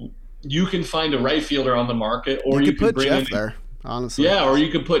 You can find a right fielder on the market, or you could put bring Jeff there. Honestly, yeah, or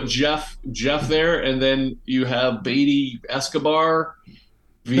you could put Jeff there, and then you have Beatty, Escobar.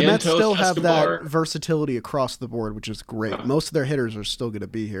 The Mets still have Escobar. that versatility across the board, which is great. Most of their hitters are still going to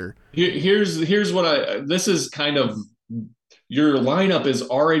be here. Here's what this is kind of your lineup is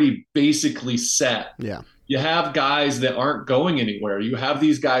already basically set. Yeah. You have guys that aren't going anywhere. You have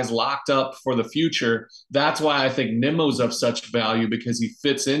these guys locked up for the future. That's why I think Nimmo's of such value because he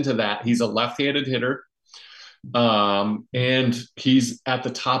fits into that. He's a left-handed hitter, and he's at the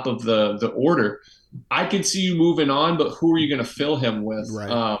top of the order. I could see you moving on, but who are you going to fill him with?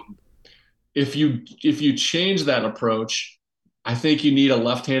 Right. If you change that approach, I think you need a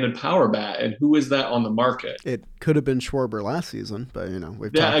left-handed power bat, and who is that on the market? It could have been Schwarber last season, but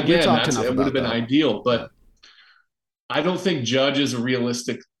we've talked enough it about would have been that. ideal, but I don't think Judge is a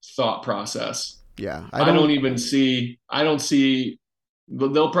realistic thought process. Yeah, I don't see.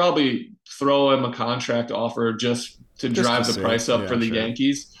 They'll probably throw him a contract offer just to drive the price up for the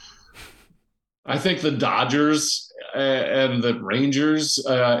Yankees. I think the Dodgers and the Rangers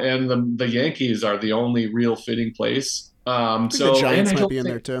and the Yankees are the only real fitting place. The Giants might be in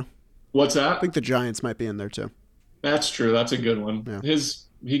there too. What's that? I think the Giants might be in there too. That's true. That's a good one. Yeah.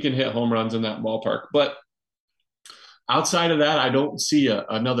 He can hit home runs in that ballpark. But outside of that, I don't see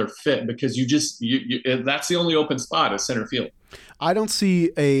another fit because that's the only open spot at center field. I don't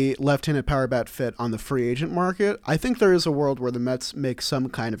see a left-handed power bat fit on the free agent market. I think there is a world where the Mets make some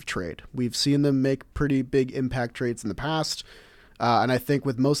kind of trade. We've seen them make pretty big impact trades in the past. And I think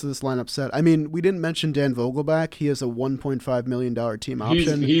with most of this lineup set, I mean, we didn't mention Dan Vogelbach. He has a $1.5 million team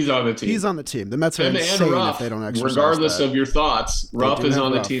option. He's on the team. He's on the team. The Mets are insane Ruff, if they don't exercise regardless that. of your thoughts, Ruff is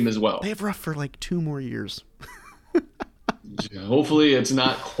on the team as well. They have Ruff for like 2 more years. Hopefully it's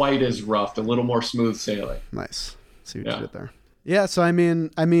not quite as rough, a little more smooth sailing. Nice. See what you did there. Yeah, so I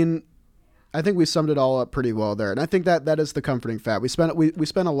mean, I think we summed it all up pretty well there, and I think that is the comforting fact. We spent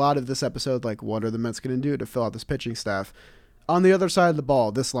a lot of this episode like, what are the Mets going to do to fill out this pitching staff? On the other side of the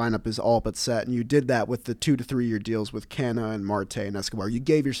ball, this lineup is all but set, and you did that with the 2 to 3 year deals with Canha and Marte and Escobar. You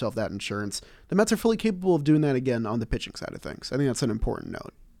gave yourself that insurance. The Mets are fully capable of doing that again on the pitching side of things. I think that's an important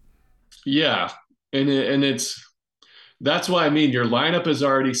note. Yeah, and that's why I mean your lineup is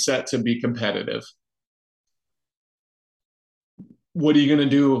already set to be competitive. What are you going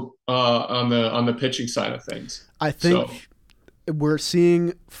to do on the pitching side of things? I think we're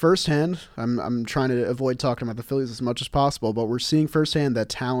seeing firsthand. I'm trying to avoid talking about the Phillies as much as possible, but we're seeing firsthand that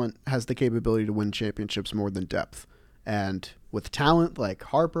talent has the capability to win championships more than depth. And with talent like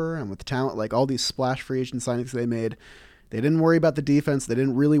Harper and with talent like all these splash free agent signings they made, they didn't worry about the defense. They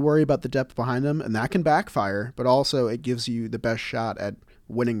didn't really worry about the depth behind them, and that can backfire. But also, it gives you the best shot at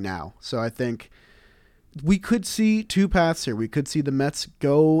winning now. So I think we could see 2 paths here. We could see the Mets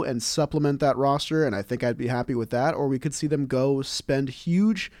go and supplement that roster, and I think I'd be happy with that. Or we could see them go spend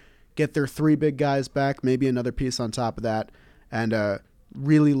huge, get their 3 big guys back, maybe another piece on top of that, and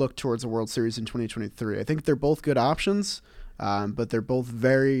really look towards the World Series in 2023. I think they're both good options, but they're both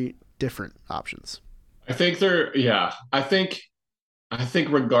very different options. I think I think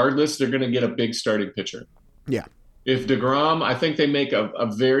regardless, they're going to get a big starting pitcher. Yeah. If DeGrom, I think they make a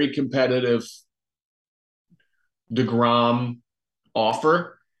very competitive DeGrom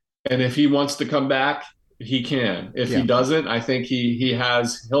offer, and if he wants to come back, he can. If he doesn't, I think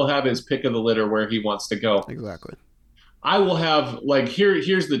he'll have his pick of the litter where he wants to go. Exactly. I will have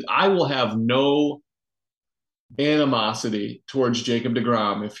I will have no animosity towards Jacob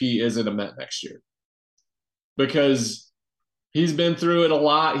DeGrom if he isn't a Met next year, because he's been through it a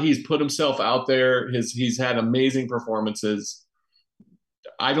lot. He's put himself out there. He's had amazing performances.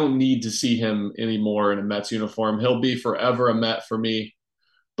 I don't need to see him anymore in a Mets uniform. He'll be forever a Met for me.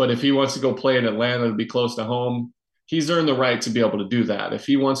 But if he wants to go play in Atlanta to be close to home, he's earned the right to be able to do that. If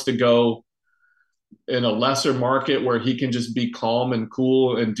he wants to go in a lesser market where he can just be calm and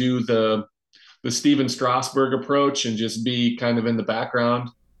cool and do the Steven Strasburg approach and just be kind of in the background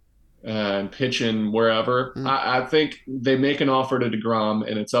and pitching wherever, I think they make an offer to DeGrom,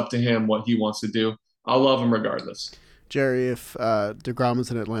 and it's up to him what he wants to do. I'll love him regardless. Jerry, if DeGrom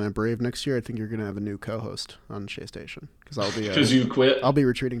is an Atlanta Brave next year, I think you're going to have a new co-host on Shea Station, because you quit. I'll be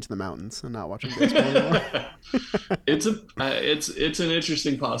retreating to the mountains and not watching baseball anymore. It's an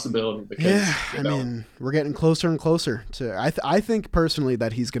interesting possibility because I mean, we're getting closer and closer to. I think personally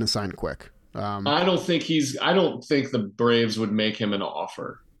that he's going to sign quick. I don't think the Braves would make him an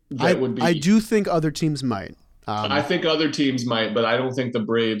offer. I do think other teams might. I think other teams might, but I don't think the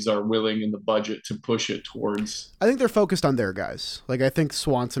Braves are willing in the budget to push it towards. I think they're focused on their guys. Like, I think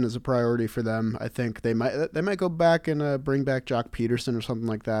Swanson is a priority for them. I think they might go back and bring back Jock Peterson or something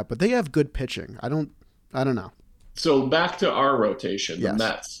like that. But they have good pitching. I don't know. So back to our rotation, the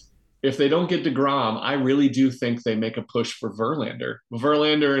Mets. If they don't get DeGrom, I really do think they make a push for Verlander.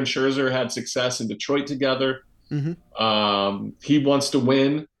 Verlander and Scherzer had success in Detroit together. Mm-hmm. He wants to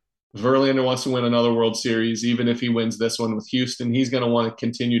win. Verlander wants to win another World Series. Even if he wins this one with Houston, he's going to want to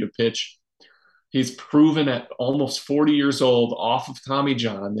continue to pitch. He's proven at almost 40 years old off of Tommy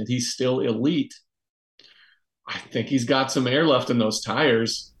John that he's still elite. I think he's got some air left in those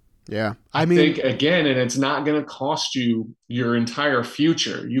tires. Yeah. I think, again, and it's not going to cost you your entire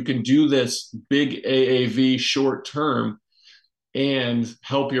future. You can do this big AAV short term and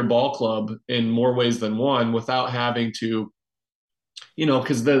help your ball club in more ways than one without having to,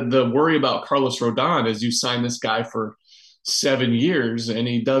 because the worry about Carlos Rodon is you sign this guy for 7 years and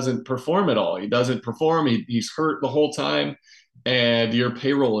he doesn't perform at all. He doesn't perform. He's hurt the whole time, and your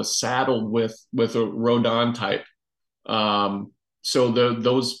payroll is saddled with a Rodon type. So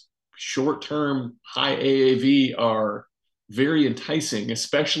those short-term high AAV are very enticing,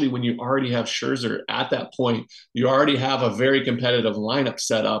 especially when you already have Scherzer at that point. You already have a very competitive lineup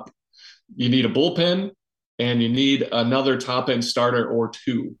set up. You need a bullpen, and you need another top-end starter or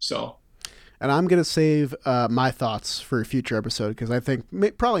two. So, And I'm going to save my thoughts for a future episode because I think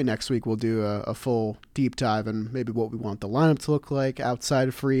probably next week we'll do a full deep dive and maybe what we want the lineup to look like outside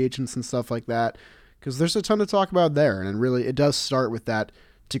of free agents and stuff like that. Because there's a ton to talk about there. And really, it does start with that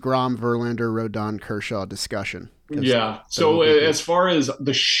DeGrom, Verlander, Rodon, Kershaw discussion. Yeah. So as far as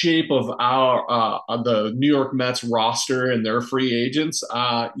the shape of our the New York Mets roster and their free agents,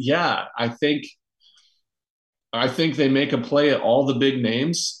 yeah, I think they make a play at all the big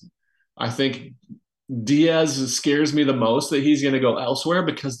names. I think Diaz scares me the most that he's going to go elsewhere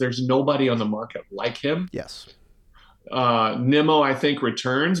because there's nobody on the market like him. Yes. Nimmo, I think,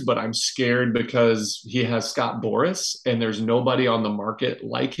 returns, but I'm scared because he has Scott Boras and there's nobody on the market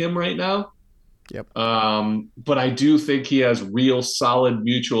like him right now. Yep. But I do think he has real solid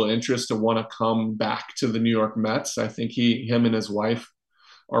mutual interest to want to come back to the New York Mets. I think him and his wife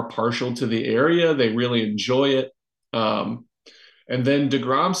are partial to the area. They really enjoy it. And then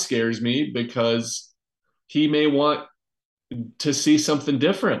DeGrom scares me because he may want to see something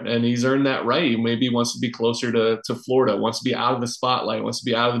different, and he's earned that right. Maybe he wants to be closer to Florida, wants to be out of the spotlight, wants to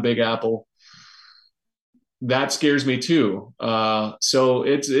be out of the Big Apple. That scares me too. So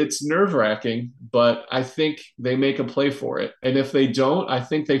it's nerve-wracking, but I think they make a play for it. And if they don't, I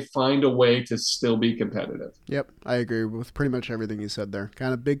think they find a way to still be competitive. Yep, I agree with pretty much everything you said there.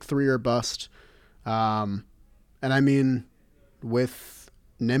 Kind of big three or bust. And I mean, with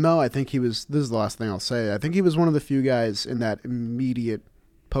Nimmo, I think this is the last thing I'll say. I think he was one of the few guys in that immediate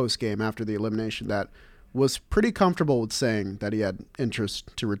post-game after the elimination that was pretty comfortable with saying that he had interest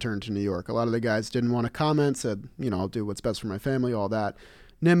to return to New York. A lot of the guys didn't want to comment, said, I'll do what's best for my family, all that.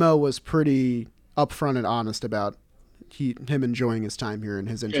 Nimmo was pretty upfront and honest about him enjoying his time here and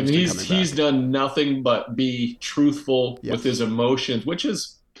his interest in coming back. He's done nothing but be truthful with his emotions, which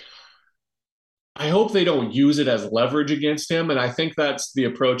is, I hope they don't use it as leverage against him. And I think that's the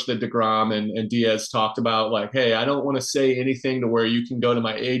approach that DeGrom and Diaz talked about. Like, hey, I don't want to say anything to where you can go to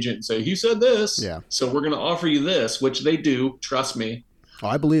my agent and say, he said this. Yeah. So we're going to offer you this, which they do. Trust me. Oh,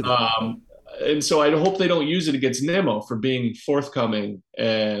 I believe it. And so I hope they don't use it against Nimmo for being forthcoming,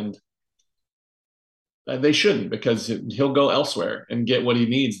 and they shouldn't, because he'll go elsewhere and get what he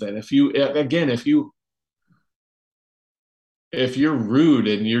needs. Then if you're rude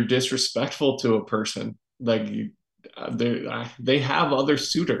and you're disrespectful to a person, like they have other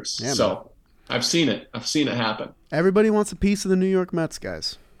suitors. Yeah, so man. I've seen it happen. Everybody wants a piece of the New York Mets,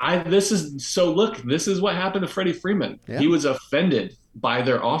 guys. This is what happened to Freddie Freeman. Yeah. He was offended by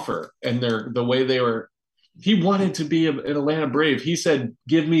their offer and the way they were. He wanted to be an Atlanta Brave. He said,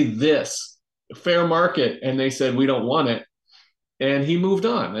 give me this fair market. And they said, we don't want it. And he moved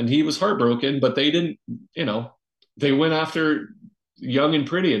on, and he was heartbroken, but they didn't, they went after young and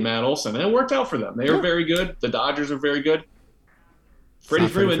pretty and Matt Olson, and it worked out for them. They were very good. The Dodgers are very good. Freddie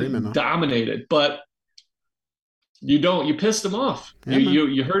Freeman dominated, but you pissed him off. Yeah,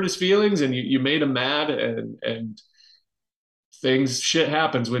 you hurt his feelings, and you made him mad, and shit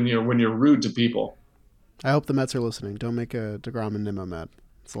happens when you're rude to people. I hope the Mets are listening. Don't make a DeGrom and Nimmo mad.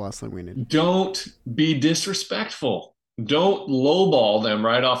 It's the last thing we need. Don't be disrespectful. Don't lowball them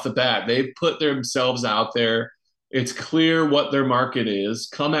right off the bat. They've put themselves out there. It's clear what their market is.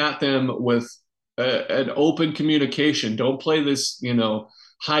 Come at them with an open communication. Don't play this,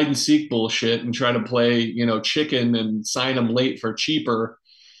 hide and seek bullshit and try to play, chicken and sign them late for cheaper.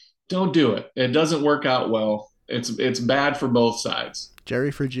 Don't do it. It doesn't work out well. It's bad for both sides.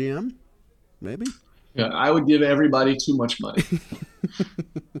 Jerry for GM, maybe? Yeah, I would give everybody too much money.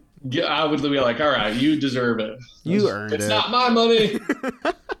 I would be like, all right, you deserve it. You earned it. It's not my money.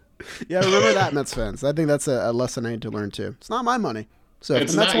 Yeah, remember that, Mets fans. I think that's a lesson I need to learn too. It's not my money. So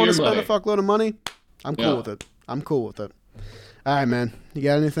if the Mets want to spend a fuckload of money, I'm cool with it. All right, man. You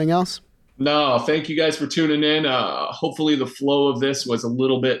got anything else? No, thank you guys for tuning in. Hopefully the flow of this was a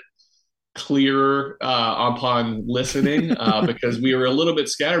little bit clearer upon listening because we were a little bit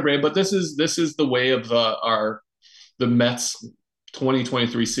scatterbrained, but this is the way of the Mets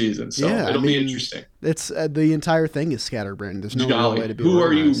 2023 season, so it'll be interesting. It's the entire thing is scatterbrained. There's no real way to be Who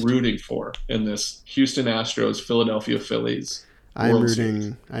organized. Are you rooting for in this? Houston Astros, Philadelphia Phillies. I'm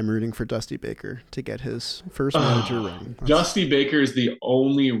rooting for Dusty Baker to get his first manager ring. Dusty Baker is the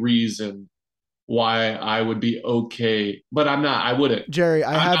only reason why I would be okay, but I'm not. I wouldn't. Jerry,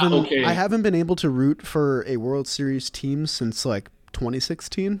 I haven't been able to root for a World Series team since like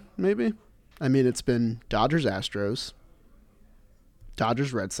 2016, maybe. I mean, it's been Dodgers, Astros,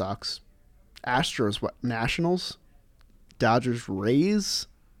 Dodgers, Red Sox, Astros, Nationals, Dodgers, Rays.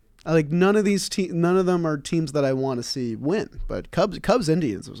 Like none of them are teams that I want to see win. But Cubs,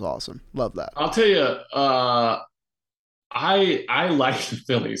 Indians was awesome. Love that. I'll tell you, I like the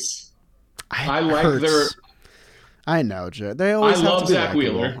Phillies. I like their. I know, Joe. They always have love to be Zach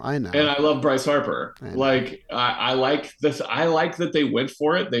likable. Wheeler. I know. And I love Bryce Harper. Like, I like this. I like that they went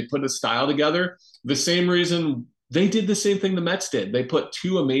for it. They put a style together. The same reason they did the same thing the Mets did. They put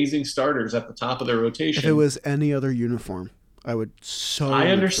two amazing starters at the top of their rotation. If it was any other uniform, I would I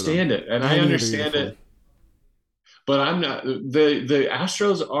understand it. And I understand it. But I'm not. The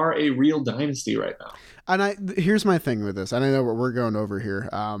Astros are a real dynasty right now. And here's my thing with this. And I know what we're going over here.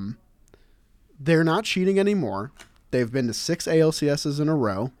 They're not cheating anymore. They've been to 6 ALCSs in a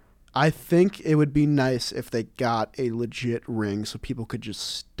row. I think it would be nice if they got a legit ring so people could just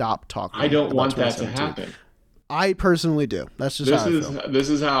stop talking. I don't want that to happen. I personally do. That's just how I feel. This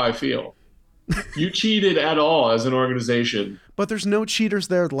is how I feel. You cheated at all as an organization. But there's no cheaters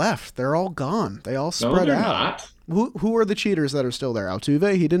there left. They're all gone. They all spread out. Not. Who are the cheaters that are still there?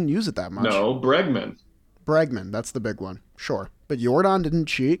 Altuve, he didn't use it that much. No, Bregman, that's the big one. Sure. But Yordan didn't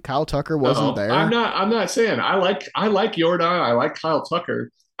cheat. Kyle Tucker wasn't there. I'm not saying I like Yordan. I like Kyle Tucker.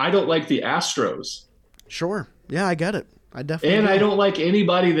 I don't like the Astros. Sure. Yeah, I get it. I definitely I don't like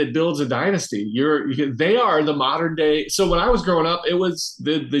anybody that builds a dynasty. They are the modern day. So when I was growing up, it was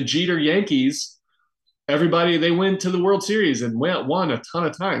the Jeter Yankees. Everybody, they went to the World Series and won a ton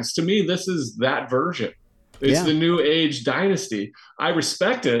of times. To me, this is that version. It's the new age dynasty. I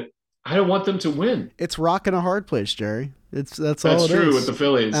respect it. I don't want them to win. It's rock in a hard place, Jerry. That's all it is. That's true with the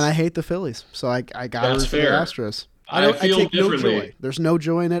Phillies. And I hate the Phillies, so I got to root for the Astros. I take no joy. There's no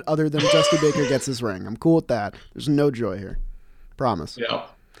joy in it other than Dusty Baker gets his ring. I'm cool with that. There's no joy here. Promise. Yeah.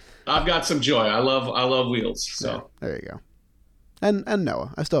 I've got some joy. I love Wheels. So yeah, there you go. And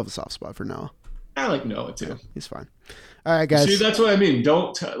Noah. I still have a soft spot for Noah. I like Noah too. Yeah, he's fine. All right, guys. See, that's what I mean.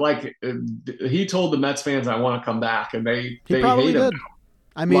 Don't he told the Mets fans I want to come back, and they probably hate him. Did.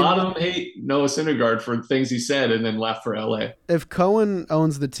 I mean, a lot of them hate Noah Syndergaard for things he said and then left for LA. If Cohen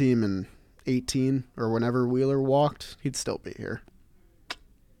owns the team in 18 or whenever Wheeler walked, he'd still be here.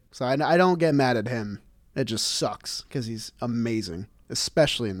 So I don't get mad at him. It just sucks because he's amazing,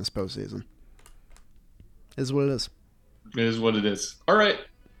 especially in this postseason. Is what it is. It is what it is. All right.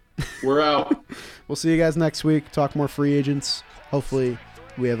 We're out. We'll see you guys next week. Talk more free agents. Hopefully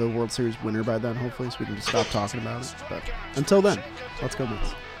we have a World Series winner by then, hopefully, so we can just stop talking about it. But until then, let's go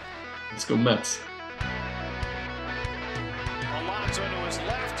Mets. Let's go Mets.